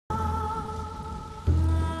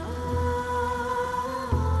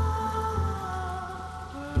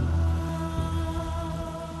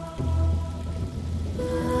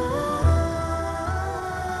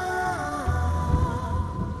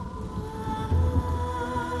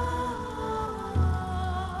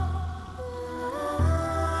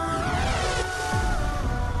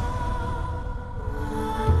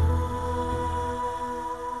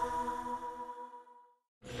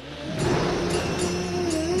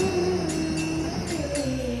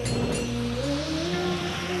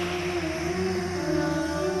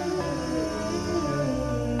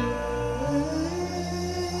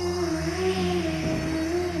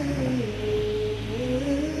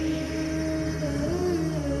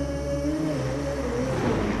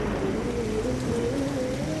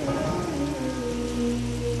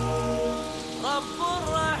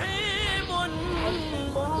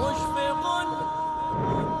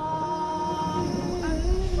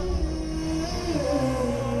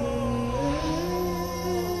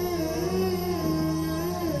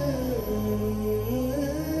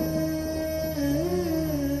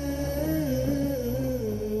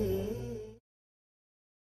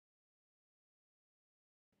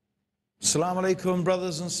Assalamu alaikum,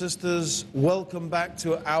 brothers and sisters. Welcome back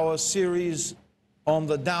to our series on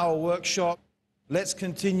the Dawah workshop. Let's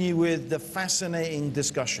continue with the fascinating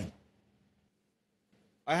discussion.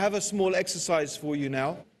 I have a small exercise for you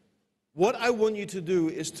now. What I want you to do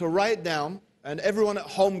is to write down, and everyone at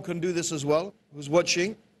home can do this as well, who's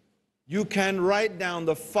watching. You can write down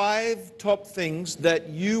the 5 top things that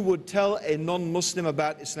you would tell a non-Muslim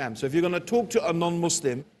about Islam. So if you're going to talk to a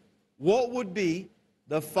non-Muslim, what would be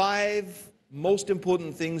the 5 most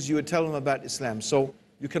important things you would tell them about Islam? So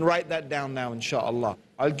you can write that down now, inshallah.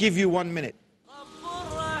 I'll give you 1 minute.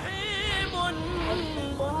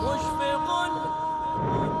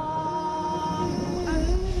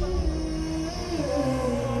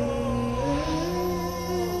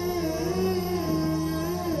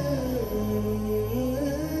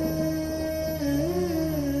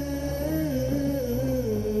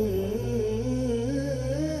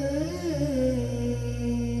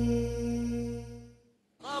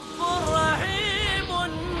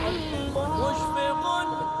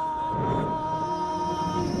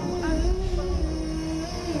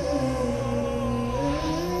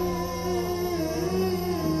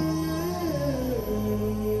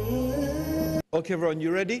 Okay, everyone,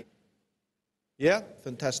 you ready? Yeah?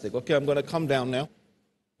 Fantastic. Okay, I'm going to come down now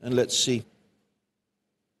and let's see.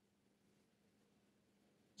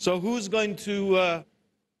 So who's going to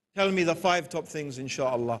tell me the 5 top things,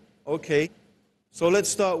 inshallah? Okay. So let's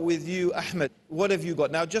start with you, Ahmed. What have you got?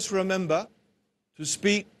 Now just remember to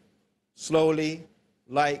speak slowly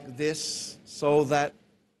like this so that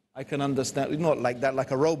I can understand. Not like that, like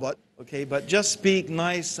a robot, okay? But just speak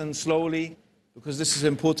nice and slowly, because this is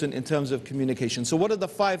important in terms of communication. So what are the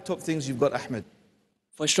 5 top things you've got, Ahmed?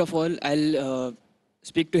 First of all, I'll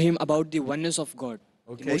speak to him about the oneness of God,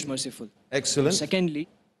 the most merciful. Excellent. Secondly,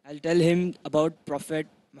 I'll tell him about Prophet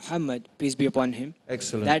Muhammad, peace be upon him.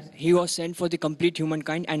 Excellent. That he was sent for the complete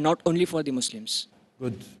humankind and not only for the Muslims.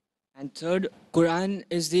 Good. And third, Quran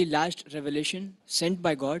is the last revelation sent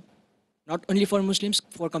by God, not only for Muslims,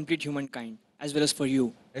 for complete humankind, as well as for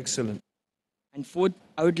you. Excellent. And fourth,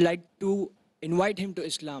 I would like to invite him to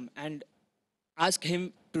Islam and ask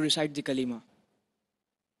him to recite the kalima.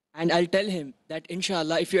 And I'll tell him that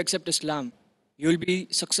inshallah, if you accept Islam, you'll be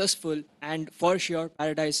successful and for sure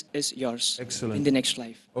paradise is yours. Excellent. In the next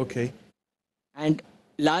life. Okay. And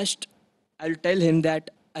last, I'll tell him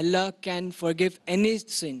that Allah can forgive any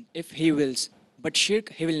sin if He wills, but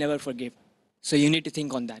shirk He will never forgive. So you need to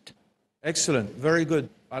think on that. Excellent. Very good.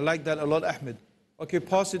 I like that a lot, Ahmed. Okay,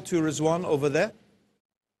 pass it to Rizwan over there.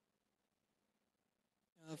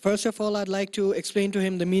 First of all, I'd like to explain to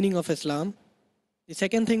him the meaning of Islam. The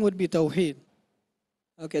second thing would be Tawheed.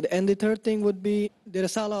 Okay, and the third thing would be the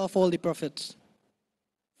Risala of all the prophets.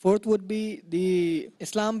 Fourth would be the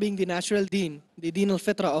Islam being the natural deen, the deen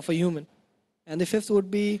al-fitra of a human. And the fifth would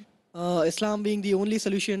be Islam being the only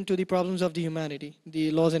solution to the problems of the humanity,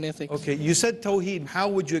 the laws and ethics. Okay, you said Tawheed. How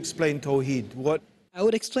would you explain Tawheed? What? I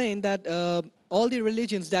would explain that all the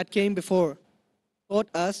religions that came before taught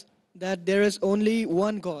us that there is only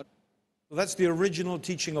one God. Well, that's the original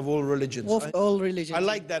teaching of all religions. Of all religions. I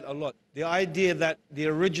like that a lot. The idea that the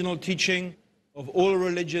original teaching of all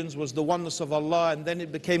religions was the oneness of Allah and then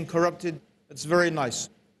it became corrupted. That's very nice.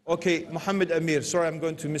 Okay, Muhammad Amir. Sorry, I'm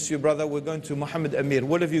going to miss you, brother. We're going to Muhammad Amir.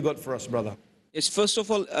 What have you got for us, brother? Yes, first of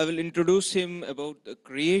all, I will introduce him about the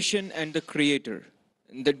creation and the creator.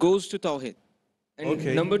 And that goes to Tawheed. And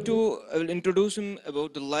okay. Number 2, I will introduce him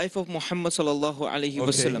about the life of Muhammad sallallahu alaihi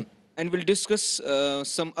wasallam. And we'll discuss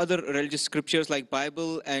some other religious scriptures like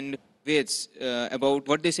Bible and Veds about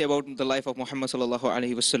what they say about the life of Muhammad sallallahu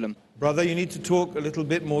alaihi wasallam. Brother, you need to talk a little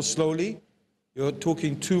bit more slowly. You're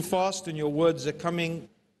talking too fast and your words are coming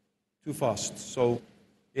too fast. So,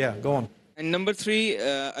 yeah, go on. And number 3,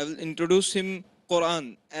 I will introduce him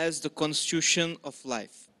Quran as the constitution of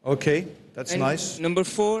life. Okay, that's and nice. Number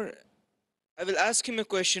 4, I will ask him a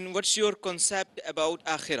question. What's your concept about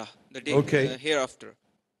Akhirah, the day hereafter?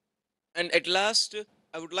 And at last,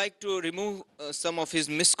 I would like to remove some of his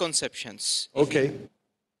misconceptions. Okay.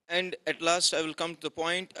 And at last, I will come to the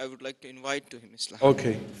point I would like to invite to him Islam.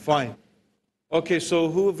 Okay, fine. Okay, so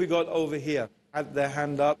who have we got over here? Had their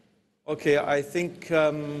hand up. Okay, I think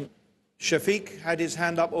Shafiq had his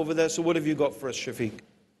hand up over there. So what have you got for us, Shafiq?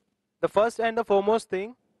 The first and the foremost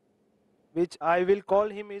thing, which I will call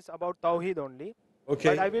him, is about Tawheed only. Okay.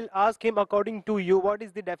 But I will ask him, according to you, what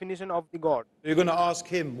is the definition of the God? You're going to ask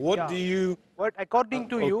him, what do you... What, according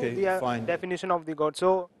to you, the definition of the God.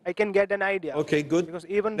 So I can get an idea. Okay, good. Because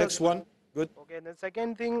even next one. Good. Okay, the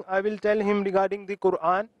second thing I will tell him regarding the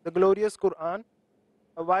Quran, the glorious Quran,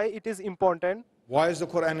 why it is important. Why is the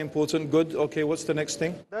Quran important? Good. Okay, what's the next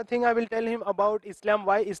thing? The thing I will tell him about Islam,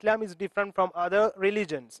 why Islam is different from other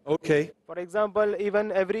religions. Okay. For example,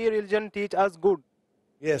 even every religion teach us good,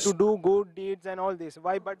 Yes. to do good deeds and all this.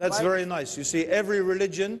 Why? But That's why very nice. You see, every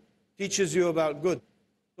religion teaches you about good.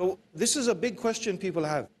 So this is a big question people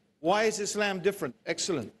have. Why is Islam different?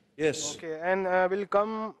 Excellent. Yes. Okay, and we'll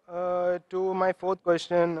come to my fourth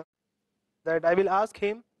question, that I will ask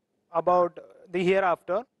him about the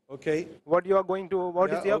hereafter. Okay. What you are going to,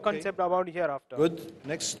 what Yeah, is your okay. concept about hereafter? Good.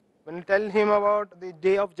 Next. We'll tell him about the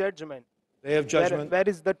day of judgment. Day of judgment. Where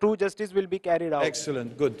is the true justice will be carried out.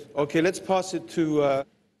 Excellent. Good. Okay, let's pass it to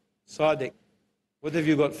Sadiq. What have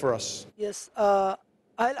you got for us? Yes, I'll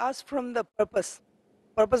ask from the purpose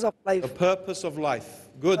of life. The purpose of life.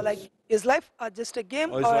 Good. Like, is life just a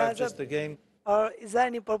game, Or is life just a game? or is there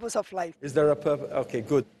any purpose of life? Is there a purpose? Okay,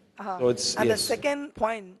 good. So it's, And yes. the second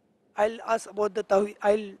point, I'll ask about the Tawheed.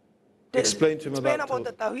 I'll Explain to him about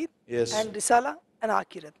the Tawheed Yes. and Risala and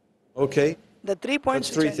Akhirat. Okay. The 3 points.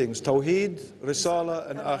 That's three which I- things. Tawheed, Risala,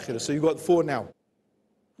 and Akhirah. So you got 4 now.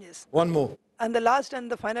 Yes. One more. And the last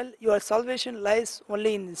and the final, your salvation lies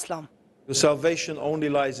only in Islam. Your salvation only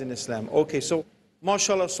lies in Islam. Okay, so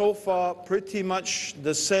mashallah, so far pretty much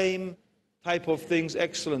the same type of things.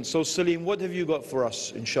 Excellent. So Salim, what have you got for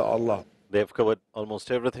us, inshallah? They've covered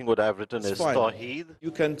almost everything. What I've written That's is fine. Tawheed.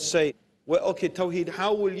 You can say, well, okay, Tawheed,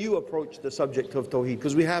 how will you approach the subject of Tawheed?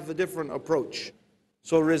 Because we have a different approach.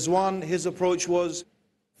 So Rizwan, his approach was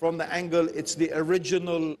from the angle, it's the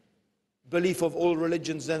original belief of all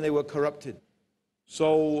religions, then they were corrupted.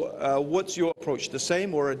 So what's your approach? The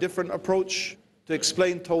same or a different approach to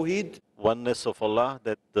explain Tawheed? Oneness of Allah,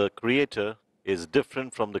 that the Creator is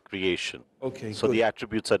different from the creation. Okay, So good. the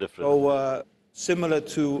attributes are different. So similar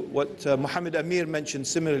to what Muhammad Amir mentioned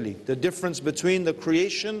similarly, the difference between the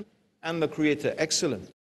creation and the Creator. Excellent.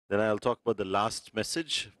 Then I'll talk about the last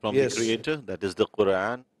message from Yes. the Creator, that is the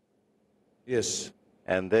Quran. Yes.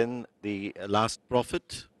 And then the last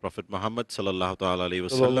prophet, Prophet Muhammad sallallahu ta'ala alayhi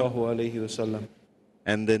wasallam. Sallallahu alayhi wasallam.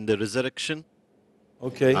 And then the resurrection,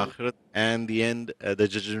 Okay. Akhirat, and the end, the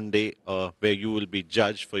judgment day, where you will be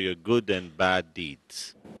judged for your good and bad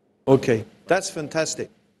deeds. Okay. That's fantastic.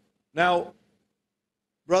 Now,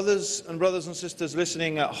 brothers and sisters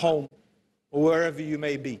listening at home or wherever you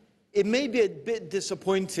may be, it may be a bit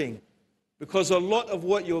disappointing because a lot of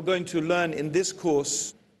what you're going to learn in this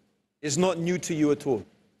course is not new to you at all.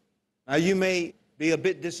 Now, you may be a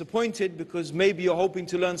bit disappointed because maybe you're hoping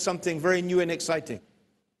to learn something very new and exciting.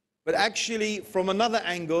 But actually, from another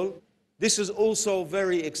angle, this is also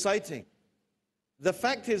very exciting. The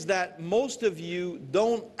fact is that most of you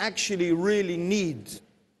don't actually really need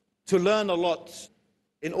to learn a lot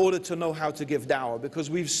in order to know how to give da'wah,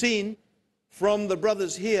 because we've seen from the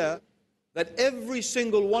brothers here that every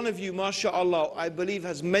single one of you, mashallah, I believe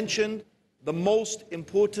has mentioned the most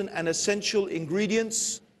important and essential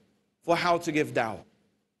ingredients for how to give da'wah.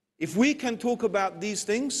 If we can talk about these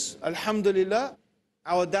things, alhamdulillah,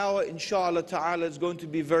 our da'wah, inshallah ta'ala, is going to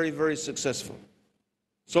be very, very successful.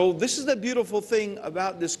 So this is the beautiful thing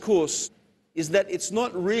about this course, is that it's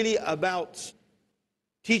not really about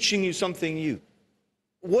teaching you something new.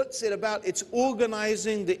 What's it about? It's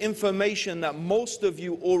organizing the information that most of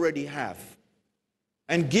you already have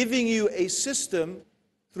and giving you a system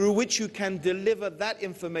through which you can deliver that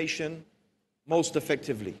information most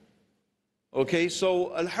effectively. Okay,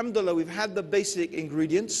 so alhamdulillah, we've had the basic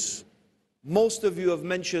ingredients. Most of you have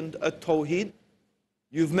mentioned a Tawheed.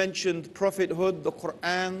 You've mentioned prophethood, the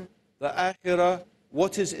Quran, the Akhirah.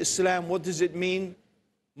 What is Islam? What does it mean?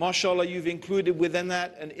 MashaAllah, you've included within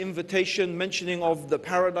that an invitation mentioning of the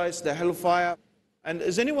paradise, the hellfire. And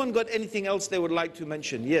has anyone got anything else they would like to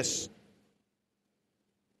mention? Yes.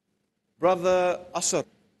 Brother Asr.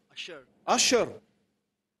 Sure. Asher.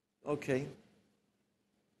 Okay.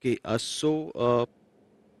 Okay,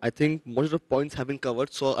 I think most of the points have been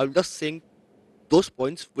covered. So I'm just saying those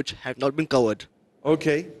points which have not been covered.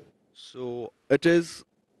 Okay. So it is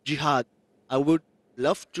jihad. I would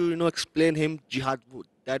love to, explain him jihad.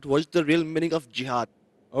 That was the real meaning of jihad.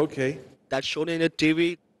 Okay. That's shown in a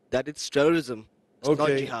TV that it's terrorism. It's not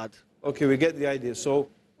Okay. jihad. Okay, we get the idea. So,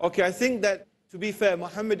 okay, I think that, to be fair,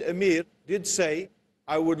 Muhammad Amir did say,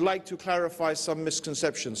 I would like to clarify some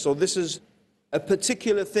misconceptions. So this is a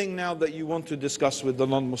particular thing now that you want to discuss with the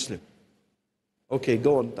non-Muslim. Okay,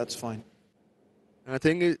 go on, that's fine. And I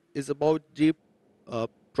think it is about the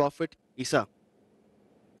Prophet Isa.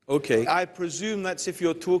 Okay, I presume that's if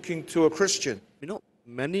you're talking to a Christian.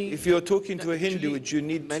 Many. If you're talking to a Hindu, actually, you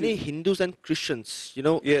need many to... Hindus and Christians,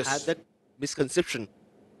 Yes. had that misconception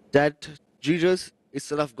that Jesus is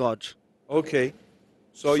Son of God. Okay.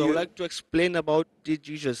 So you I would like to explain about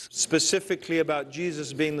Jesus. specifically about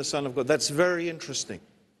Jesus being the Son of God. That's very interesting.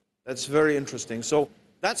 That's very interesting. So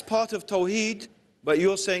that's part of Tawheed, but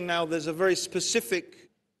you're saying now there's a very specific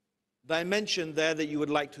dimension there that you would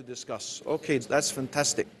like to discuss. Okay, that's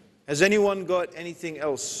fantastic. Has anyone got anything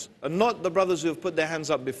else? Not the brothers who have put their hands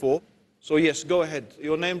up before. So yes, go ahead.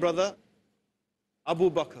 Your name, brother?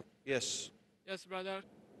 Abu Bakr. Yes. Yes, brother.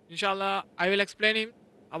 Inshallah, I will explain him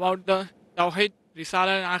about the Tawheed,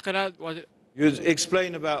 Risala, and Akhirah. You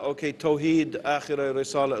explain about, okay, Tawheed, Akhirah,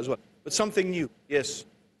 Risala as well. But something new. Yes.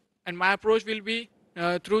 And my approach will be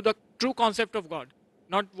through the true concept of God,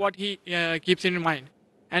 not what he keeps in mind.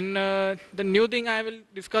 And the new thing I will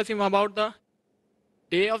discuss him about the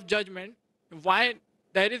Day of Judgment. Why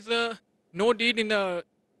there is no deed in the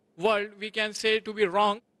world we can say to be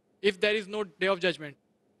wrong if there is no Day of Judgment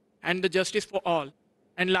and the justice for all.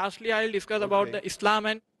 And lastly, I will discuss about the Islam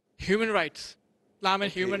and human rights. Islam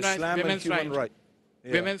and human rights, Islam women's and human rights, right.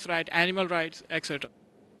 Yeah. women's rights, animal rights, etc.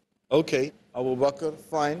 Okay, Abu Bakr,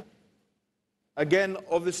 fine. Again,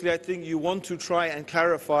 obviously, I think you want to try and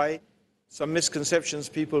clarify some misconceptions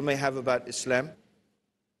people may have about Islam.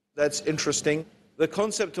 That's interesting. The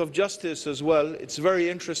concept of justice as well, it's very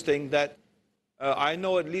interesting that I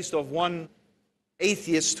know at least of one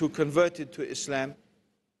atheist who converted to Islam,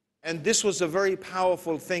 and this was a very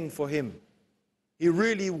powerful thing for him. He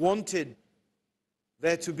really wanted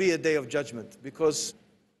there to be a day of judgment because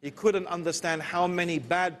he couldn't understand how many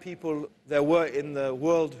bad people there were in the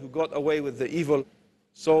world who got away with the evil.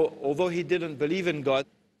 So although he didn't believe in God,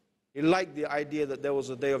 he liked the idea that there was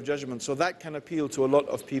a day of judgment. So that can appeal to a lot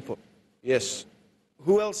of people. Yes.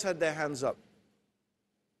 Who else had their hands up?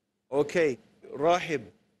 Okay, Rahib,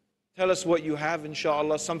 tell us what you have,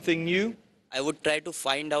 inshallah, something new. I would try to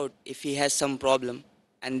find out if he has some problem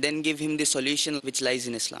and then give him the solution which lies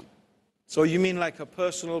in Islam. So you mean like a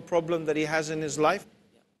personal problem that he has in his life?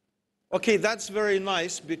 Okay, that's very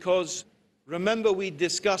nice because remember we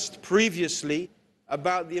discussed previously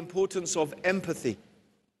about the importance of empathy.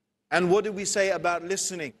 And what did we say about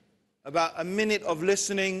listening? About a minute of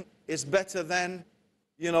listening is better than,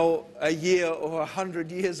 a year or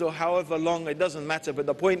 100 years or however long, it doesn't matter. But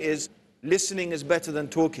the point is, listening is better than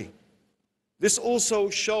talking. This also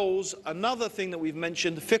shows another thing that we've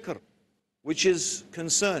mentioned, fikr, which is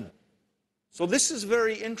concern. So this is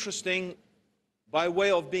very interesting by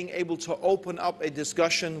way of being able to open up a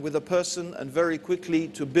discussion with a person and very quickly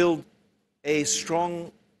to build a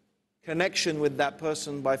strong connection with that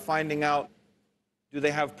person by finding out, do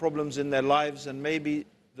they have problems in their lives, and maybe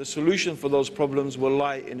the solution for those problems will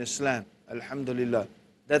lie in Islam. Alhamdulillah.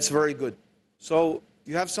 That's very good. So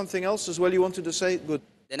you have something else as well you wanted to say? Good.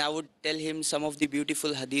 Then I would tell him some of the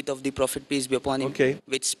beautiful hadith of the Prophet, peace be upon him, Okay.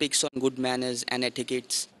 which speaks on good manners and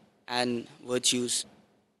etiquettes and virtues.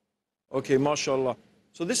 Okay, mashallah.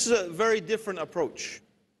 So this is a very different approach.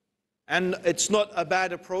 And it's not a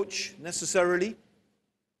bad approach necessarily,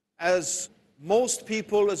 as most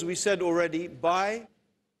people, as we said already, buy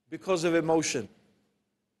because of emotion.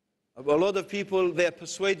 A lot of people, they're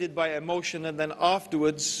persuaded by emotion, and then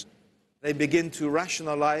afterwards they begin to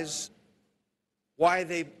rationalize why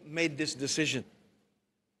they made this decision.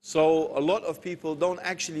 So a lot of people don't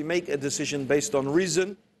actually make a decision based on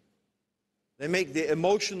reason. They make the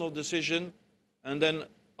emotional decision, and then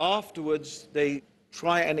afterwards they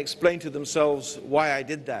try and explain to themselves why I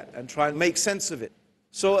did that and try and make sense of it.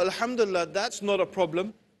 So alhamdulillah, that's not a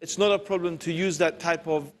problem. It's not a problem to use that type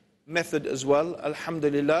of method as well.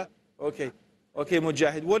 Alhamdulillah. Okay. Okay,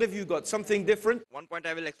 Mujahid, what have you got? Something different? One point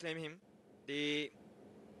I will explain him. The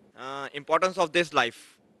importance of this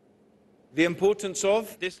life. The importance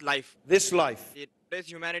of? This life. This life. Today's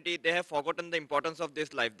humanity, they have forgotten the importance of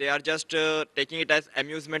this life. They are just taking it as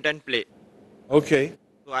amusement and play. Okay.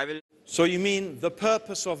 So I will... So you mean the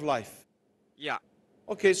purpose of life? Yeah.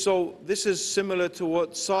 Okay, so this is similar to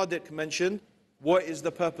what Sadiq mentioned. What is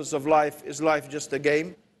the purpose of life? Is life just a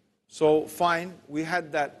game? So fine, we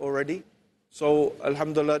had that already. So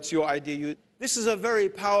alhamdulillah, it's your idea. This is a very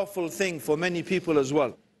powerful thing for many people as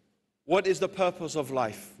well. What is the purpose of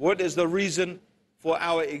life? What is the reason for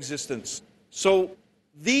our existence? So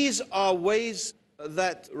these are ways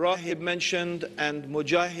that Rahib mentioned and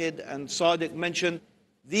Mujahid and Sadiq mentioned.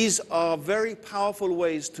 These are very powerful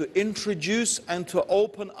ways to introduce and to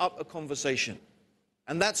open up a conversation.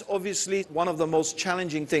 And that's obviously one of the most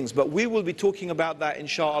challenging things. But we will be talking about that,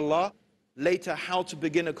 inshallah, later, how to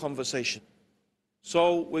begin a conversation.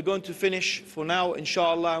 So we're going to finish for now,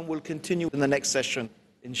 inshallah, and we'll continue in the next session,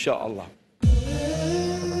 inshallah.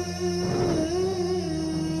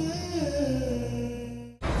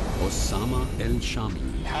 Osama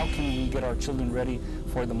El-Shami. How can we get our children ready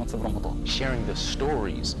for the month of Ramadan? Sharing the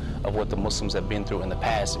stories of what the Muslims have been through in the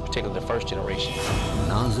past, in particular the first generation.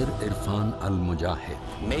 Nazir Irfan Al-Mujahid.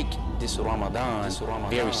 Make this Ramadan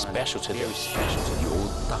very special to them. Your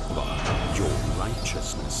taqwa, your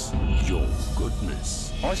righteousness, your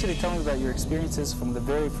goodness. I want you to tell me about your experiences from the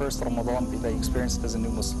very first Ramadan that you experienced as a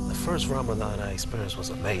new Muslim. The first Ramadan I experienced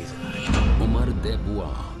was amazing. Umar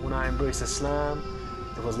Debua. When I embraced Islam,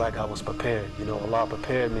 it was like I was prepared. You know, Allah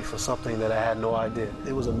prepared me for something that I had no idea.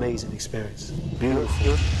 It was an amazing experience.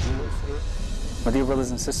 Beautiful. My dear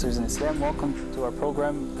brothers and sisters in Islam, welcome to our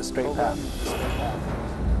program, The Straight Path.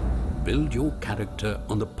 Build your character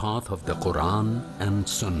on the path of the Quran and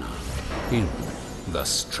Sunnah in The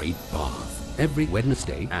Straight Path. Every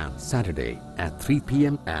Wednesday and Saturday at 3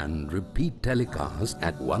 p.m. and repeat telecast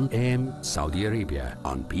at 1 a.m. Saudi Arabia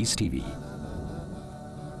on Peace TV.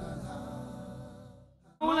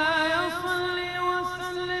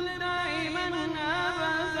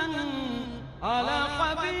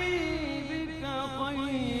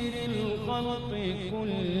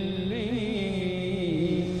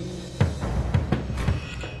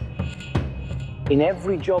 In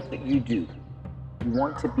every job that you do, you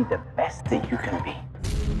want to be the best that you can be.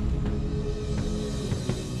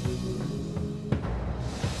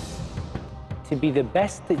 To be the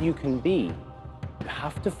best that you can be, you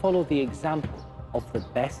have to follow the example of the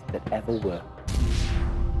best that ever were.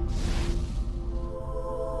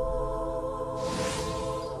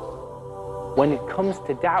 When it comes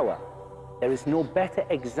to da'wah, there is no better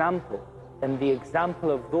example than the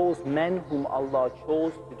example of those men whom Allah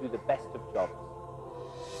chose to do the best of jobs.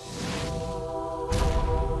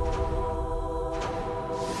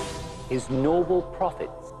 His noble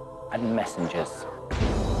prophets and messengers.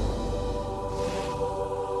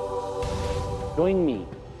 Join me,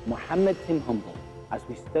 Muhammad Tim Humble, as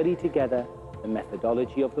we study together the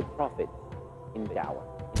methodology of the Prophet in da'wah.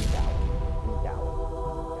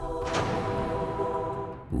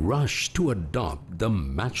 Rush to adopt the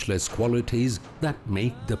matchless qualities that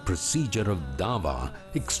make the procedure of dawah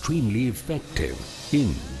extremely effective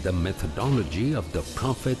in the methodology of the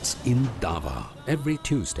prophets in dawah. Every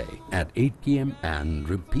Tuesday at 8 p.m. and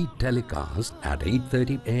repeat telecast at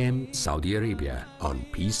 8:30 a.m. Saudi Arabia on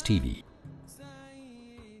Peace TV.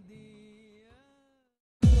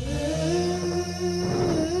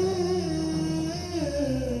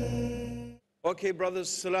 Okay, brothers,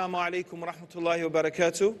 Assalamu alaikum wa rahmatullahi wa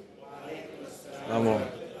barakatuh.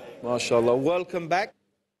 MashaAllah, welcome back.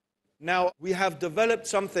 Now, we have developed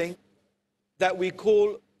something that we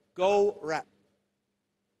call Go Rap.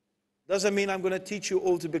 Doesn't mean I'm going to teach you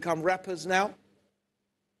all to become rappers now.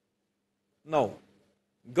 No.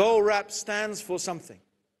 Go Rap stands for something.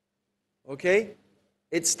 Okay?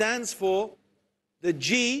 It stands for, the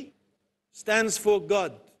G stands for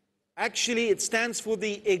God. Actually, it stands for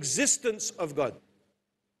the existence of God.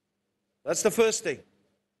 That's the first thing.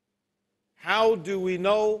 How do we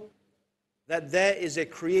know that there is a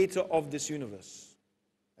creator of this universe?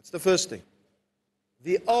 That's the first thing.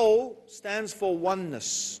 The O stands for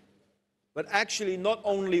oneness. But actually, not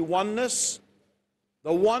only oneness,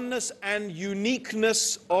 the oneness and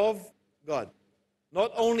uniqueness of God.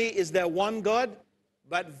 Not only is there one God,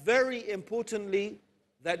 but very importantly,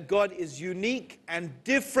 that God is unique and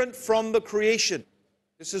different from the creation.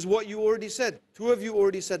 This is what you already said. Two of you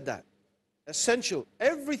already said that. Essential.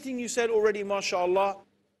 Everything you said already, mashallah,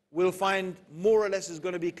 we'll find more or less is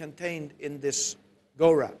going to be contained in this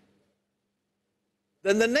Go Rap.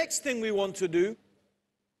 Then the next thing we want to do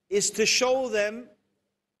is to show them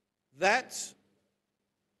that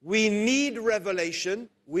we need revelation,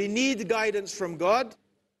 we need guidance from God.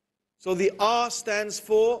 So the R stands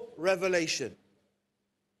for revelation.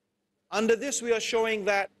 Under this, we are showing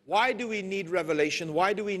that why do we need revelation?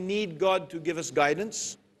 Why do we need God to give us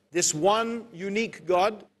guidance? This one unique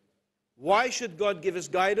God. Why should God give us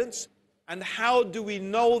guidance? And how do we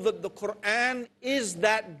know that the Quran is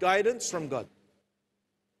that guidance from God?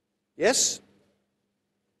 Yes?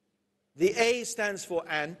 The A stands for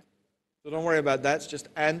and. So don't worry about that, it's just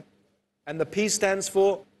and. And the P stands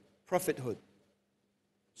for prophethood.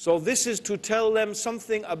 So this is to tell them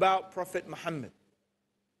something about Prophet Muhammad.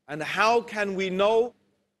 And how can we know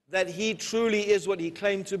that he truly is what he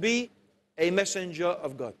claimed to be, a messenger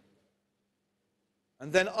of God?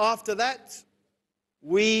 And then after that,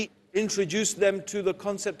 we introduce them to the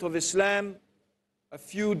concept of Islam, a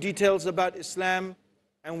few details about Islam,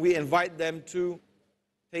 and we invite them to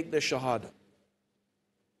take the Shahada.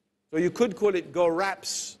 So you could call it Go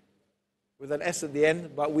Raps with an S at the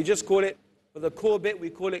end, but we just call it, for the core bit, we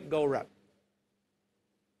call it Go Rap.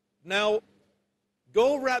 Now,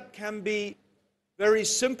 Go Rap can be very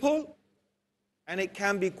simple, and it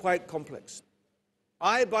can be quite complex.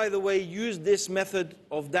 I, by the way, use this method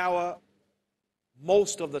of dawah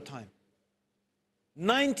most of the time.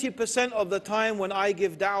 90% of the time when I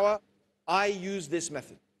give dawah, I use this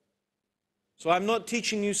method. So I'm not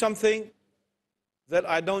teaching you something that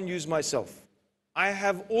I don't use myself. I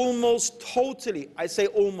have almost totally, I say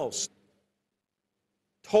almost,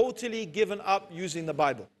 totally given up using the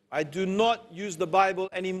Bible. I do not use the Bible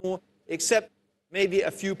anymore, except maybe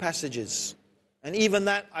a few passages. And even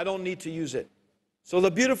that, I don't need to use it. So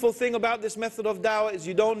the beautiful thing about this method of dawah is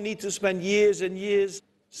you don't need to spend years and years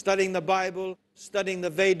studying the Bible, studying the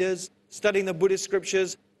Vedas, studying the Buddhist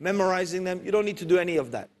scriptures, memorizing them. You don't need to do any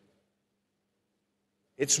of that.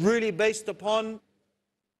 It's really based upon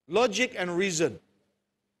logic and reason.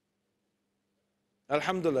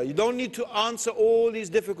 Alhamdulillah. You don't need to answer all these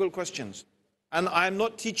difficult questions. And I'm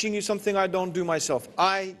not teaching you something I don't do myself.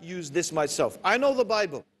 I use this myself. I know the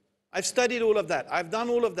Bible. I've studied all of that. I've done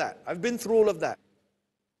all of that. I've been through all of that.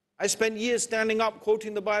 I spent years standing up,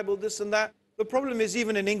 quoting the Bible, this and that. The problem is,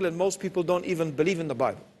 even in England, most people don't even believe in the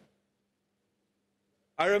Bible.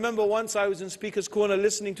 I remember once I was in Speaker's Corner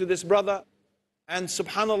listening to this brother, and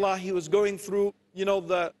subhanAllah, he was going through,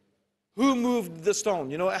 who moved the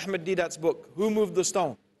stone? Ahmed Didat's book, Who Moved the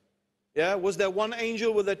Stone? Yeah, was there one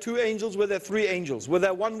angel? Were there two angels? Were there three angels? Were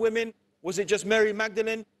there one woman? Was it just Mary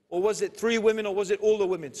Magdalene? Or was it three women? Or was it all the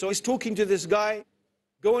women? So he's talking to this guy,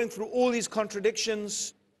 going through all these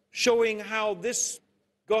contradictions, showing how this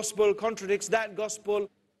gospel contradicts that gospel.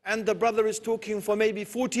 And the brother is talking for maybe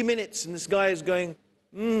 40 minutes. And this guy is going,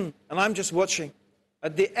 and I'm just watching.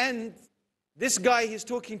 At the end, this guy he's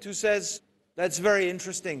talking to says, that's very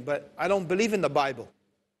interesting, but I don't believe in the Bible.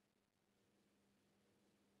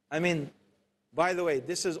 I mean, by the way,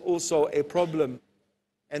 this is also a problem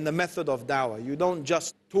in the method of dawah. You don't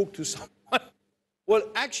just talk to someone. Well,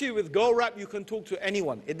 actually with Go Rap, you can talk to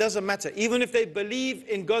anyone. It doesn't matter. Even if they believe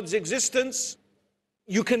in God's existence,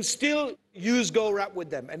 you can still use Go Rap with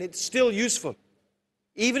them, and it's still useful.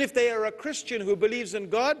 Even if they are a Christian who believes in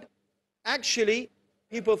God, actually,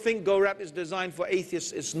 people think Go Rap is designed for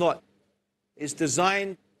atheists. It's not. It's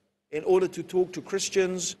designed in order to talk to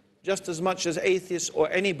Christians just as much as atheists or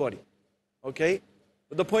anybody. Okay?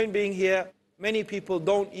 But the point being here, many people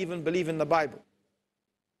don't even believe in the Bible.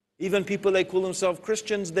 Even people, they call themselves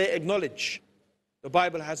Christians, they acknowledge the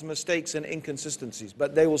Bible has mistakes and inconsistencies.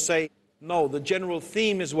 But they will say, no, the general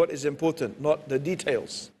theme is what is important, not the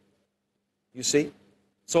details. You see?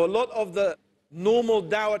 So a lot of the normal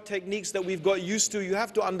dawah techniques that we've got used to, you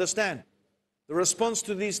have to understand. The response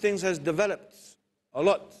to these things has developed a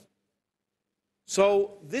lot.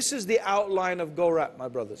 So this is the outline of Go Rap, my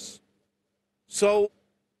brothers. So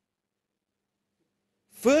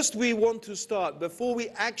first we want to start, before we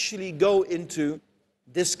actually go into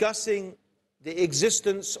discussing the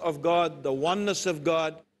existence of God, the oneness of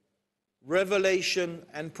God, revelation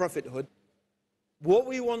and prophethood, what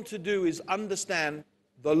we want to do is understand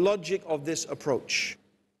the logic of this approach.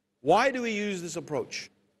 Why do we use this approach?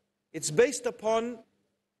 It's based upon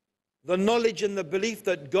the knowledge and the belief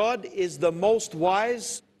that God is the most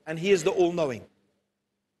wise and He is the all-knowing.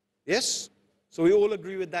 Yes? So we all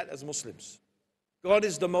agree with that as Muslims. God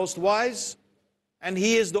is the most wise and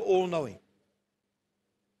He is the all-knowing.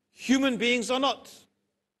 Human beings are not.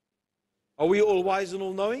 Are we all wise and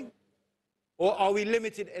all-knowing? Or are we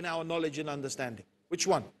limited in our knowledge and understanding? Which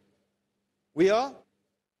one? We are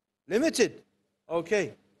limited.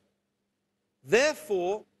 Okay.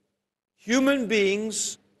 Therefore, human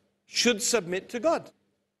beings should submit to God.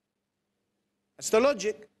 That's the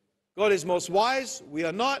logic. God is most wise, we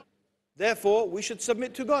are not. Therefore, we should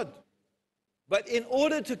submit to God. But in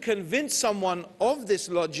order to convince someone of this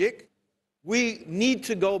logic, we need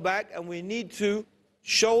to go back and we need to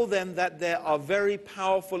show them that there are very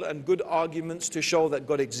powerful and good arguments to show that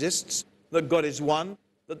God exists, that God is one,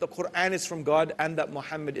 that the Quran is from God, and that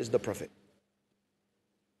Muhammad is the Prophet.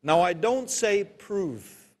 Now, I don't say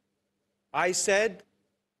prove. I said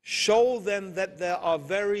show them that there are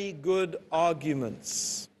very good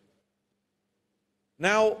arguments.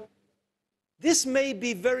 Now, this may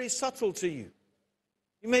be very subtle to you.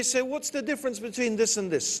 You may say, what's the difference between this and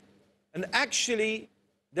this? And actually,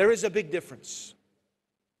 there is a big difference.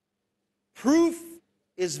 Proof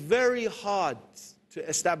is very hard to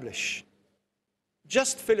establish,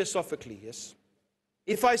 just philosophically, yes?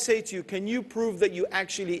 If I say to you, can you prove that you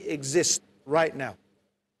actually exist right now?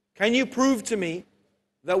 Can you prove to me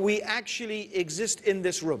that we actually exist in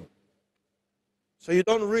this room? So you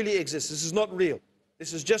don't really exist. This is not real.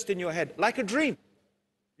 This is just in your head, like a dream.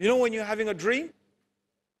 You know when you're having a dream?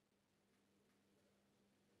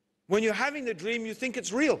 When you're having the dream, you think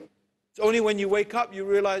it's real. It's only when you wake up you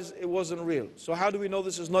realize it wasn't real. So how do we know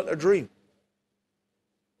this is not a dream?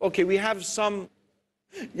 Okay, we have some,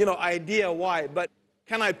 idea why, but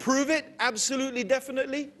can I prove it absolutely,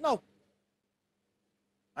 definitely? No.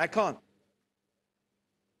 I can't.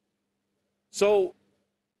 So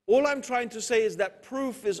all I'm trying to say is that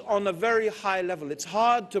proof is on a very high level. It's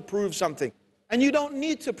hard to prove something. And you don't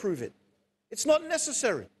need to prove it. It's not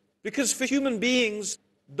necessary. Because for human beings,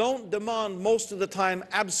 don't demand most of the time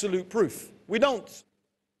absolute proof. We don't.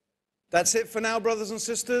 That's it for now, brothers and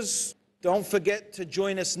sisters. Don't forget to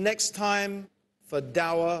join us next time for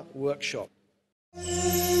Dawah Workshop.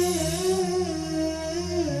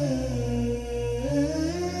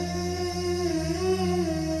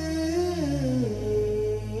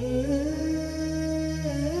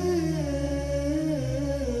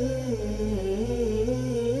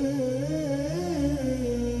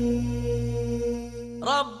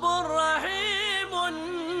 رب رحيم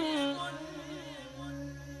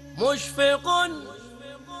مشفق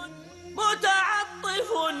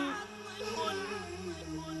متعطف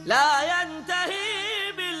لا ينتهي